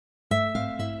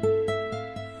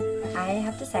I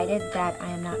have decided that I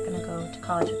am not going to go to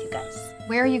college with you guys.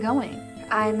 Where are you going?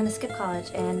 I'm going to skip college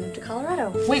and move to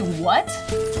Colorado. Wait, what?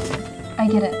 I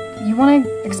get it. You want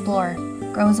to explore,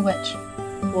 grow as a witch.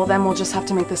 Well, then we'll just have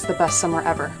to make this the best summer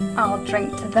ever. I'll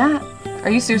drink to that. Are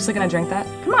you seriously gonna drink that?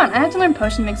 Come on, I have to learn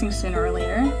potion mixing sooner or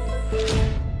later.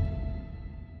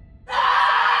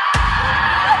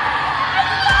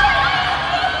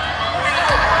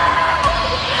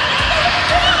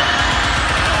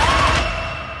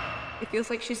 It feels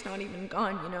like she's not even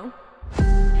gone, you know?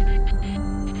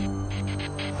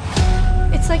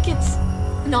 It's like it's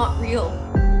not real.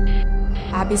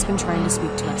 Abby's been trying to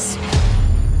speak to us.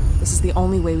 This is the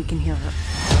only way we can hear her.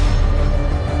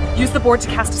 Use the board to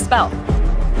cast a spell.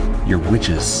 You're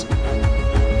witches.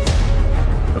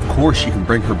 Of course you can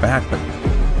bring her back, but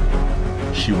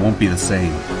she won't be the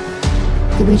same.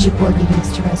 The Ouija board you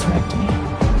used to resurrect me.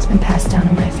 It's been passed down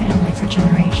in my family for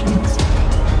generations.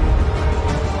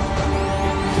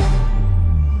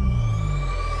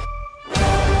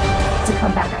 To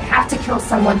come back, I have to kill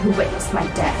someone who witnessed my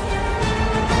death.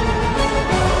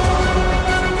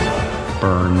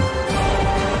 Burn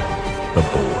the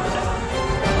board.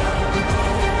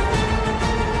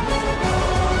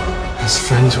 As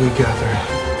friends we gather,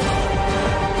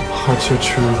 hearts are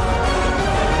true,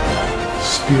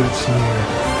 spirits near.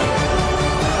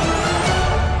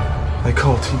 I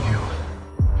call to you.